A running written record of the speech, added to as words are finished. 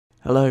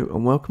Hello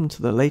and welcome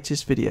to the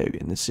latest video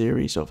in the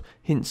series of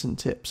hints and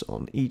tips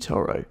on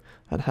eToro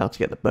and how to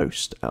get the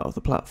most out of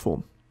the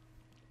platform.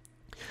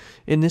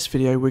 In this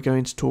video we're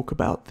going to talk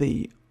about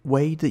the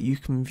way that you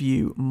can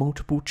view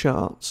multiple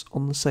charts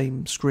on the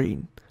same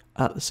screen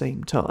at the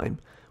same time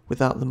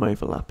without them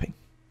overlapping.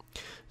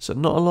 So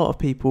not a lot of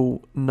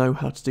people know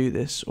how to do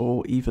this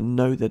or even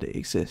know that it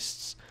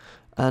exists,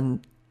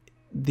 and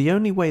the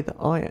only way that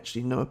I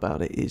actually know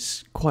about it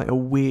is quite a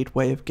weird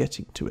way of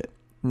getting to it.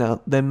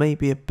 Now, there may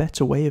be a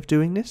better way of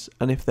doing this,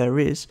 and if there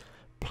is,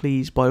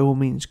 please by all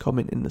means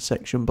comment in the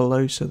section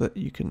below so that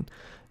you can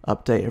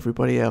update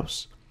everybody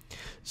else.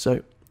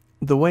 So,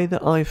 the way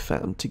that I've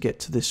found to get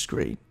to this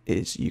screen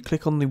is you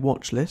click on the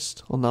watch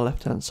list on the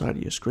left hand side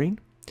of your screen.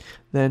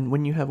 Then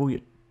when you have all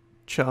your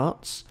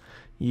charts,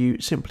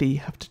 you simply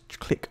have to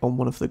click on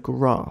one of the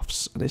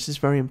graphs, and this is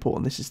very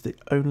important. This is the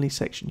only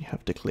section you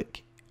have to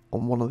click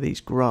on, one of these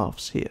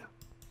graphs here.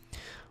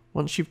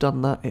 Once you've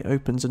done that, it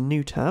opens a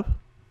new tab,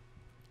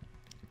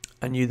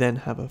 and you then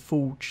have a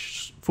full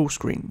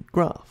screen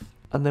graph.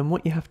 And then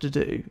what you have to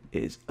do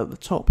is at the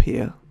top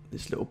here,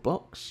 this little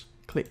box,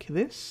 click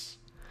this,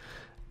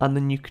 and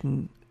then you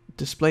can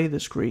display the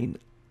screen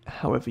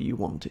however you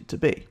want it to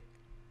be.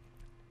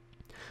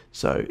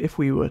 So if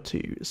we were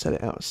to set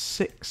it out as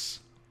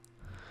 6,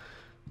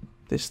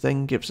 this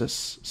then gives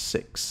us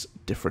 6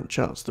 different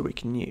charts that we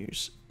can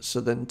use. So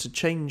then to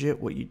change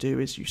it, what you do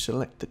is you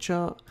select the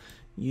chart,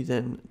 you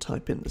then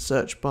type in the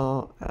search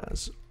bar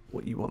as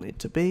what you want it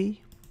to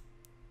be,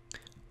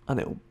 and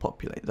it will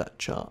populate that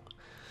chart.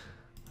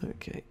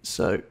 Okay,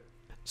 so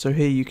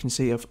here you can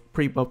see I've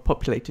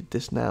populated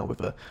this now with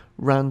a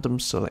random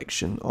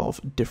selection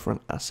of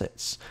different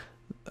assets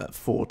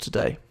for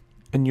today,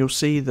 and you'll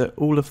see that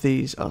all of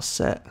these are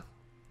set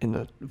in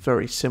a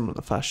very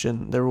similar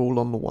fashion. They're all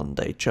on the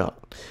 1-day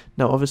chart.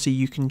 Now obviously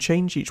you can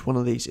change each one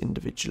of these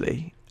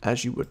individually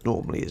as you would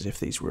normally as if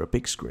these were a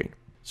big screen.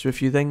 So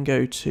if you then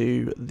go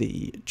to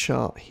the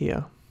chart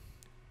here,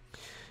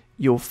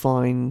 you'll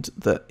find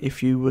that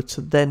if you were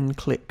to then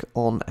click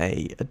on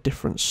a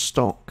different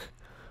stock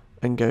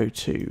and go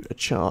to a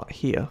chart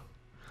here,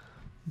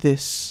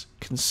 this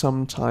can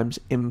sometimes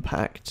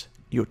impact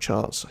your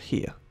charts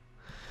here.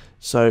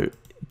 So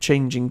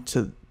changing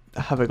to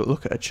have a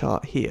look at a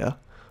chart here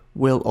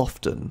will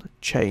often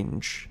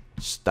change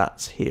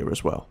stats here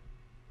as well.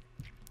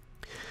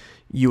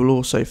 You will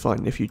also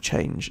find if you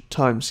change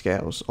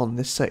timescales on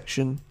this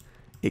section,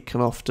 it can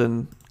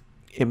often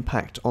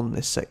impact on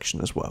this section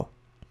as well.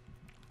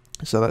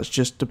 So that's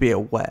just to be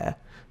aware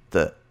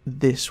that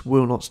this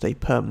will not stay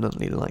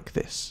permanently like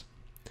this.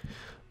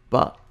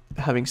 But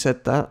having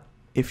said that,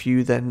 if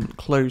you then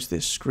close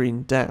this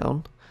screen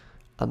down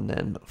and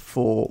then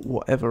for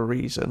whatever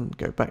reason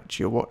go back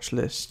to your watch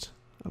list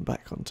and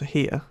back onto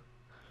here,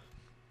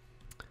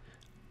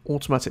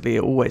 automatically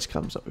it always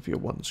comes up with your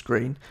one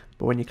screen,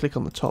 but when you click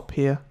on the top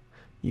here,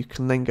 you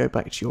can then go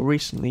back to your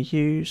recently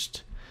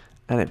used,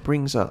 and it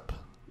brings up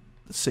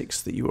the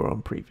 6 that you were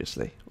on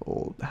previously,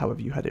 or however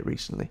you had it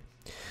recently.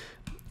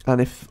 And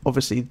if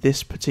obviously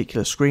this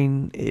particular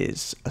screen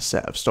is a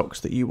set of stocks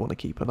that you want to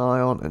keep an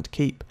eye on and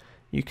keep,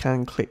 you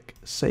can click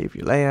save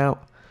your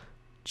layout,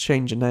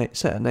 change a name,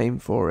 set a name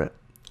for it,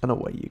 and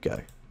away you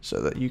go, so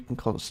that you can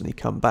constantly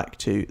come back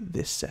to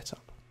this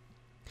setup.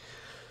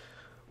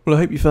 Well, I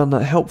hope you found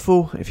that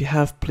helpful. If you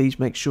have, please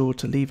make sure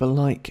to leave a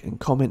like and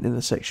comment in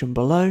the section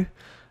below.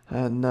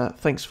 And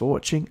thanks for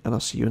watching, and I'll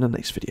see you in the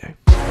next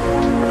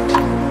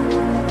video.